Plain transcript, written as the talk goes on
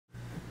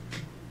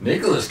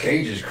Nicolas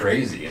Cage is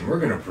crazy, and we're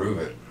gonna prove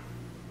it.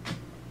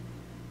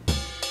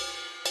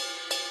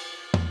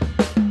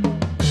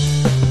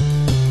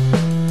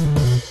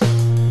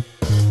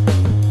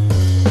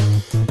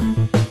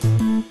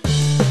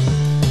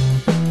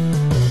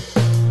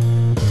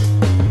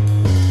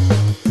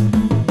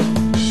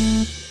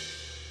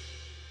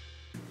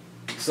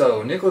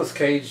 So, Nicolas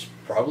Cage,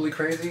 probably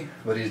crazy,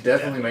 but he's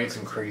definitely made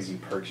some crazy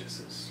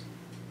purchases.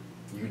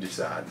 You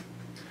decide.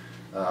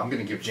 I'm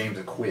going to give James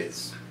a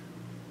quiz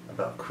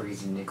about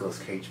crazy Nicolas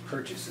Cage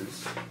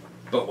purchases.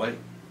 But wait.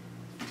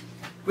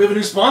 We have a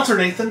new sponsor,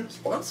 Nathan.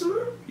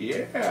 Sponsor?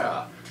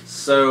 Yeah.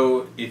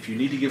 So, if you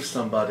need to give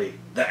somebody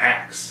the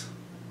axe,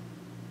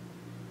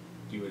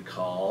 you would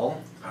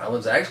call...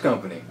 Highlands Axe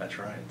Company. That's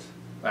right.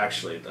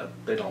 Actually,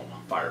 they don't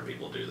fire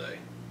people, do they?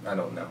 I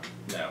don't know.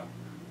 No.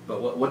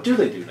 But what do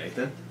they do,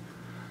 Nathan?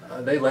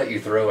 They let you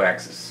throw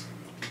axes.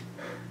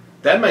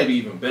 That may be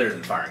even better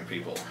than firing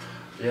people.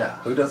 Yeah,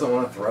 who doesn't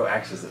want to throw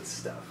axes at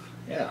stuff?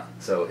 Yeah.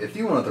 So if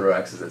you want to throw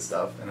axes at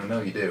stuff, and I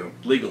know you do,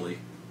 Legally.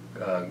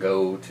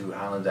 go to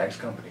Highlands Axe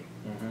Company.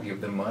 Mm-hmm.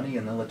 Give them money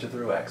and they'll let you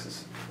throw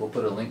axes. We'll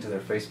put a link to their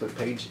Facebook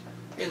page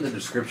in the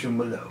description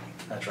below.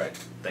 That's right.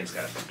 Thanks,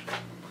 guys.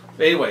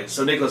 But anyway,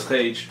 so Nicolas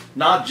Cage,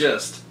 not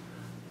just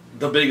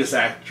the biggest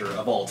actor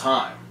of all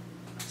time,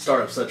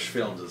 star of such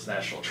films as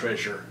National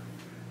Treasure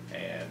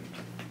and...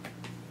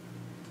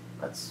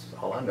 That's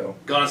all I know.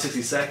 Gone in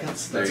 60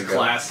 Seconds. That's a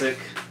classic.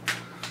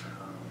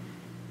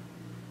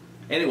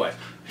 Anyway,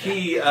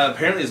 he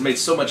apparently has made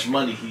so much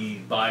money he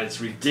buys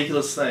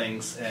ridiculous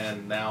things,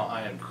 and now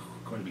I am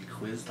going to be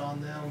quizzed on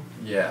them.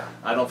 Yeah.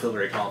 I don't feel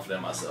very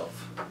confident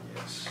myself.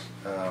 Yes.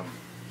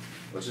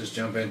 Let's just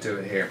jump into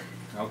it here.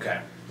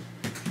 Okay.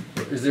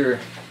 Is there...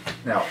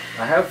 Now,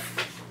 I have...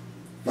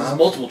 This is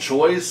multiple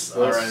choice?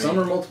 Well, some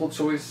are multiple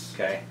choice.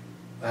 Okay.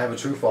 I have a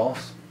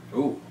true-false.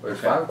 Ooh. There's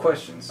okay. 5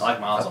 questions. I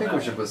like Miles I think on we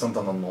that should put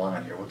something on the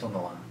line here. What's on the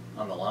line?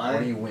 On the line?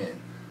 What do you win?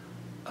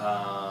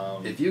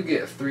 If you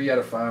get 3 out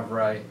of 5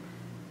 right,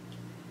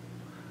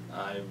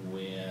 I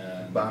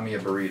win... buy me a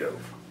burrito.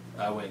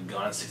 I win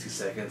Gone in 60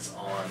 Seconds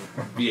on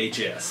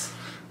VHS.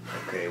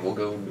 Okay, we'll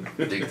go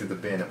dig through the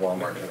bin at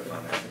Walmart.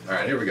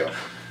 Alright, here we go.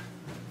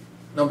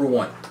 Number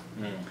 1.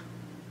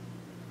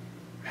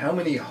 How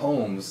many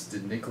homes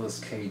did Nicolas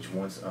Cage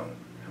once own?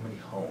 How many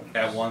homes?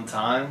 At one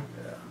time?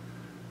 Yeah.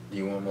 Do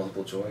you want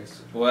multiple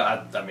choice?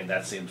 Well, I mean,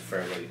 that seems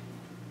fairly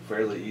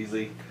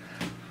easy.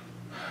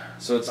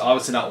 So it's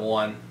obviously not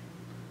 1.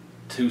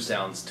 2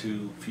 sounds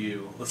too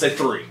few. Let's say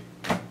 3.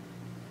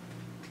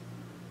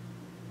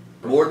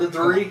 More than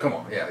 3? Come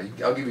on, yeah,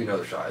 I'll give you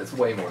another shot. It's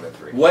way more than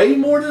 3. Way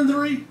more than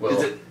 3?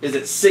 Well, is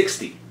it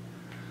 60?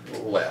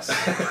 Less.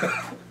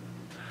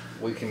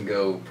 We can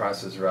go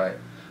Price is Right.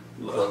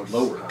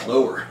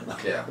 Lower.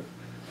 Yeah.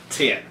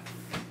 10.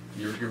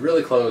 You're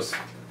really close.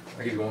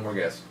 I'll give you one more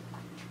guess.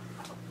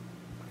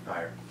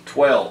 Higher.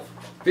 12.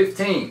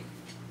 15.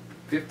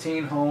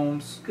 15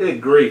 homes.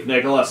 Good grief,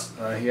 Nicholas.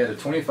 He had a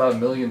 $25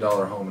 million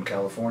home in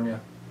California,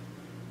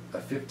 a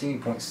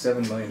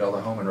 $15.7 million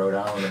home in Rhode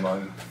Island,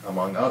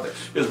 among others.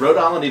 Is Rhode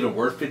Island even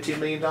worth $15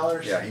 million?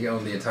 Yeah, he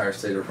owned the entire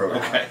state of Rhode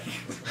Island. Okay.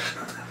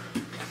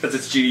 That's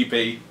its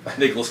GDP.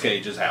 Nicolas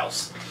Cage's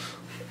house.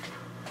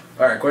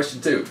 All right, question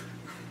 2.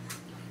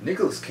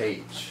 Nicolas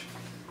Cage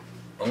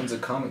owns a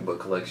comic book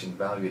collection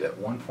valued at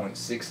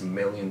 $1.6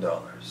 million.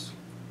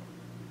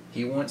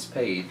 He once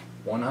paid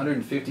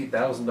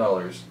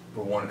 $150,000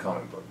 for one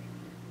comic book.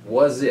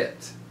 Was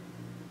it,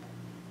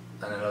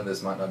 and I know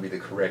this might not be the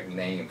correct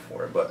name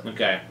for it, but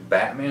okay.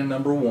 Batman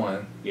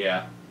 #1,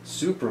 yeah,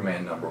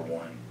 Superman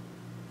 #1,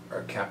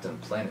 or Captain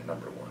Planet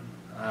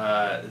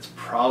 #1? It's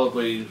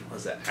probably,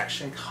 was it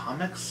Action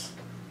Comics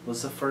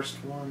was the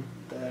first one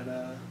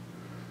that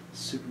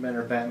Superman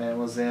or Batman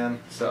was in.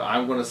 So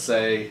I'm going to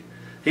say,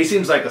 he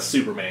seems like a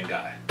Superman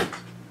guy.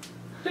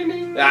 Ding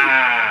ding.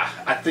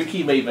 I think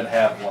he may even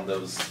have one of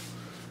those.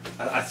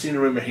 I seem to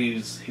remember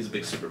he's a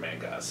big Superman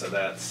guy, so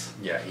that's...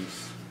 Yeah, he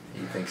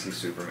thinks he's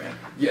Superman.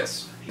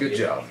 Yes, good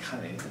job. He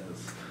kind of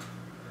is.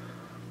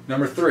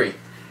 Number 3.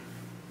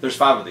 There's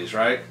 5 of these,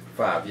 right?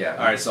 5, yeah.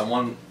 All right, so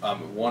one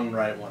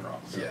right, one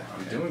wrong. So, yeah,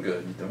 you're doing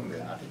good. You're doing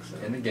good. I think so.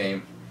 In the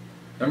game.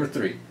 Number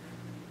 3.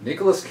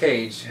 Nicolas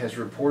Cage has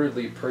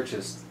reportedly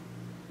purchased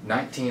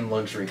 19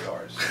 luxury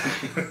cars.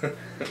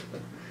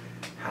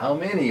 How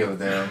many of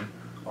them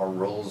are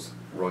Rolls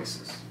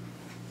Royces?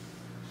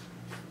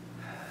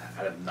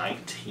 Out of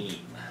 19.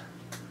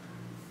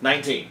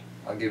 19.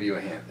 I'll give you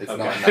a hint. It's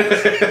Okay. not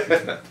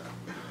 19.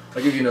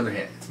 I'll give you another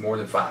hint. It's more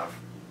than 5.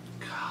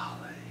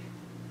 Golly.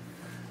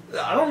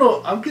 I don't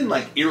know. I'm getting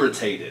like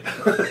irritated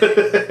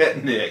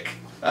at Nick.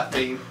 I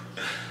mean,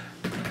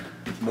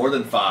 more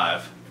than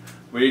 5.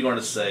 We're going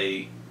to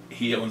say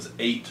he owns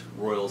 8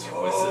 Rolls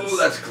Royces. Oh,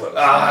 that's close.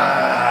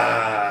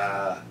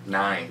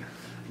 9.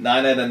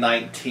 9 out of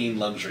 19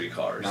 luxury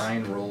cars.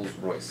 9 Rolls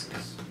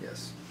Royces.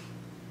 Yes.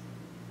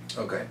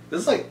 Okay.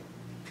 This is like,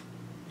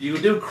 you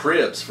would do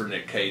cribs for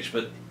Nick Cage,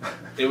 but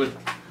it would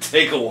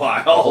take a while.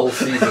 A whole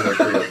season of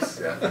cribs.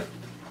 Yeah.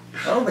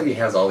 I don't think he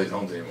has all these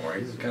homes anymore.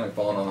 He's kind of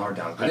falling on hard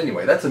times. But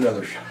anyway, that's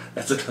another show.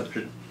 That's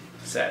another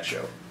sad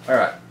show. All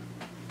right.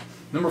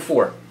 Number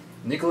 4.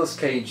 Nicolas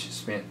Cage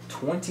spent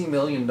 $20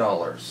 million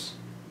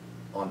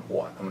on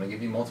what? I'm going to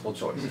give you multiple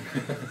choice.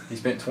 He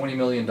spent $20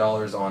 million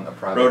on a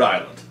private... Rhode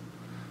Island.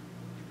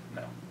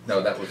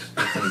 No, that was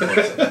 15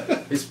 points.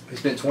 He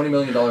spent $20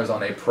 million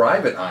on a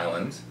private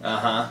island.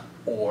 Uh-huh.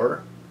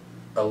 Or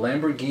a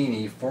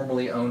Lamborghini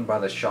formerly owned by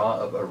the Shah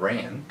of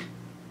Iran.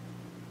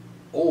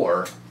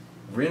 Or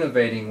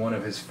renovating one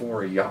of his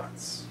 4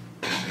 yachts.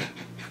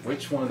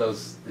 Which one of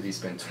those did he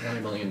spend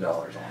 $20 million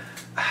on?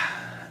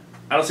 I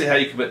don't see how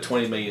you could put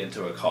 $20 million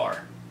into a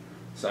car.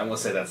 So I'm going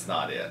to say that's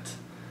not it.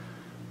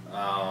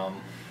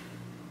 Yacht.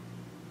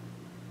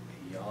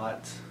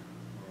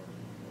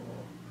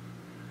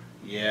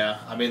 Yeah,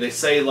 I mean, they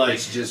say like...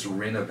 It's just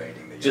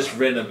renovating the yacht. Just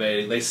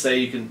renovating. They say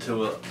you can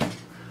do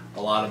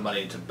a lot of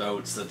money into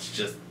boats. Let's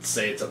just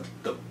say it's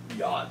the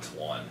yacht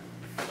one.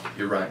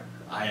 You're right.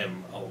 I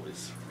am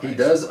always right. He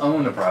does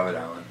own a private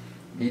island.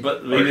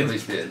 But or at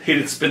least did. He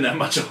didn't spend that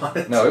much on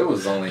it. No, it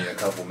was only a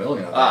couple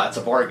million. It's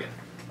a bargain.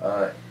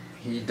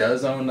 He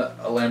does own a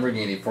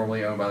Lamborghini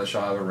formerly owned by the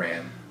Shah of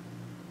Iran.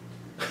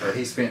 But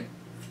he spent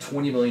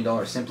 $20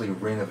 million simply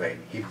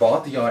renovating. He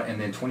bought the yacht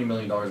and then $20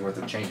 million worth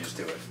of changes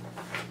to it.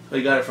 Well,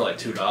 he got it for like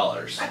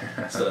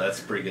 $2, so that's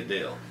a pretty good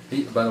deal.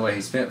 By the way,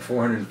 he spent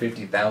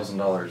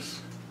 $450,000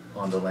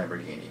 on the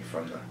Lamborghini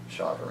from the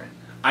Shah of Iran.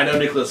 I know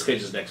Nicolas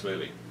Cage's next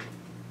movie.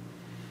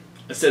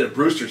 Instead of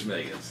Brewster's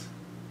Millions,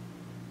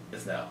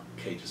 it's now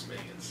Cage's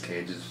Millions.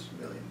 Cage's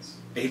Millions.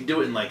 He'd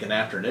do it in like an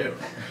afternoon.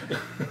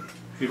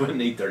 He wouldn't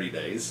need 30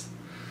 days.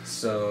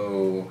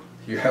 So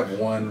you have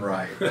one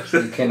right.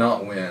 You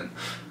cannot win,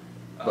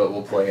 but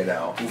we'll play it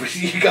out.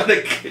 you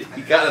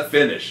gotta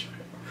finish.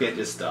 You can't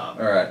just stop.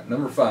 All right,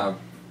 number 5.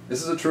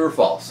 This is a true or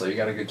false, so you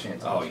got a good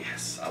chance. Oh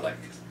yes, I like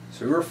this.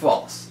 True or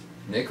false?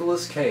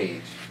 Nicolas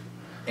Cage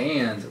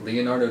and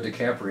Leonardo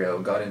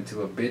DiCaprio got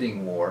into a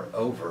bidding war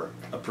over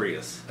A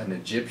Prius. an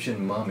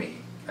Egyptian mummy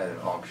at an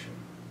auction.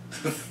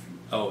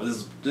 Oh,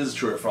 this is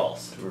true or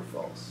false? True or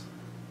false?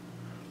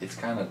 It's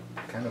kind of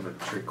a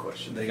trick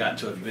question. They got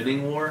into a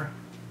bidding war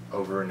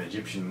Over an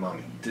Egyptian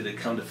mummy. Did it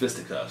come to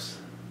fisticuffs?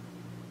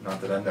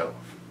 Not that I know of.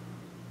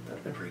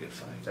 That'd been a pretty good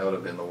fight. That would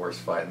have been the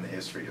worst fight in the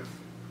history of...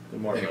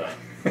 More Anyway.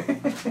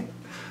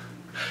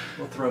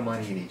 We'll throw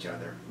money at each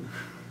other.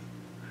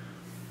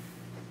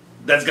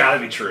 That's got to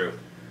be true.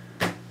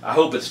 I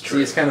hope it's true.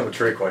 See, it's kind of a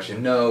trick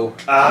question. No,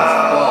 it's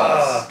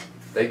false.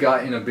 They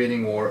got in a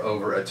bidding war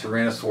over a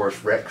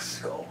Tyrannosaurus Rex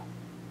skull.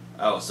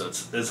 Oh, so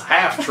it's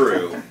half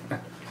true.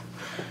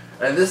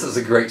 And this is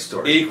a great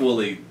story.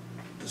 Equally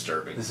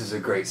disturbing. This is a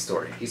great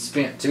story. He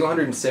spent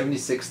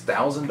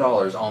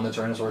 $276,000 on the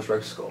Tyrannosaurus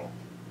Rex skull.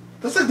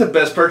 That's like the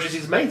best purchase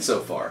he's made so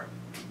far.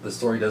 The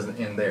story doesn't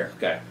end there.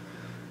 Okay.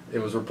 It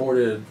was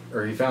reported,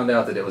 or he found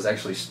out that it was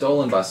actually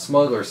stolen by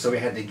smugglers, so he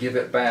had to give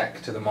it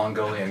back to the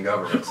Mongolian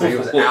government. So he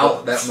was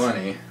out that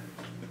money.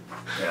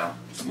 Yeah.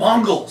 It's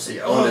Mongols! He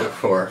owned it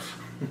for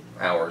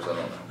hours, I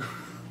don't know.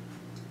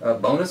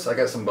 Bonus? I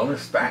got some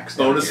bonus facts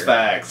down Bonus here.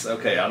 facts.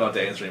 Okay, I don't have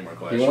to answer any more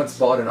questions. He once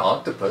bought an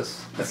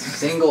octopus, a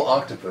single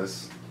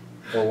octopus,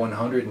 for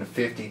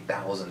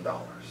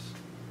 $150,000.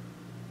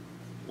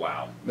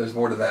 Wow. There's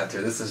more to that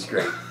too. This is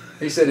great.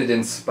 He said it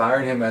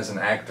inspired him as an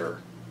actor.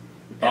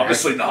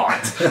 Obviously not.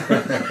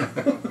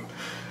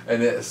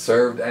 And it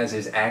served as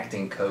his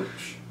acting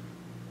coach.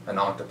 An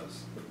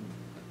octopus.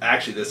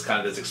 Actually, this kind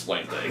of does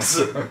explain things.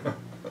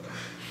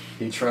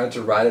 He tried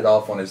to write it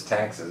off on his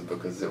taxes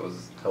because it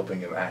was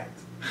helping him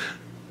act.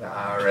 The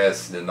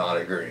IRS did not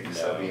agree,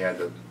 so he had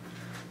to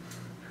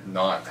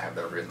not have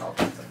that written off.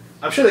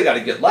 I'm sure they got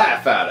a good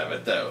laugh out of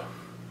it, though.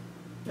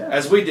 Yeah.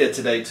 As we did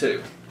today,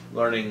 too.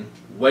 Learning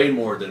way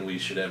more than we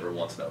should ever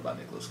want to know about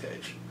Nicolas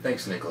Cage.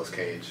 Thanks, Nicolas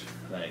Cage,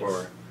 Thanks.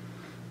 for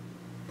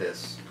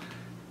this.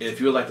 If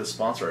you would like to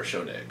sponsor our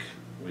show, Nick,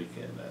 we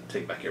can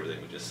take back everything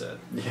we just said.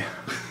 Yeah,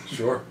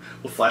 sure.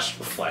 We'll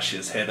flash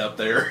his head up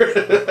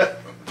there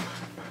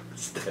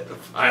instead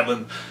of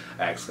Island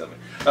Axe coming.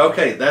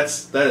 Okay, that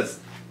is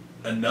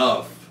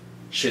enough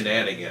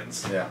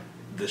shenanigans. Yeah.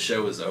 The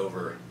show is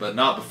over, but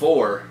not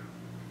before.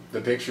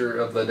 The picture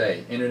of the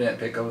day. Internet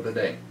pick of the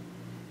day.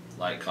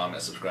 Like,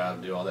 comment,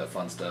 subscribe, do all that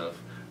fun stuff.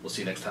 We'll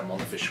see you next time on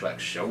the Fishwax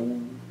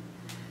Show.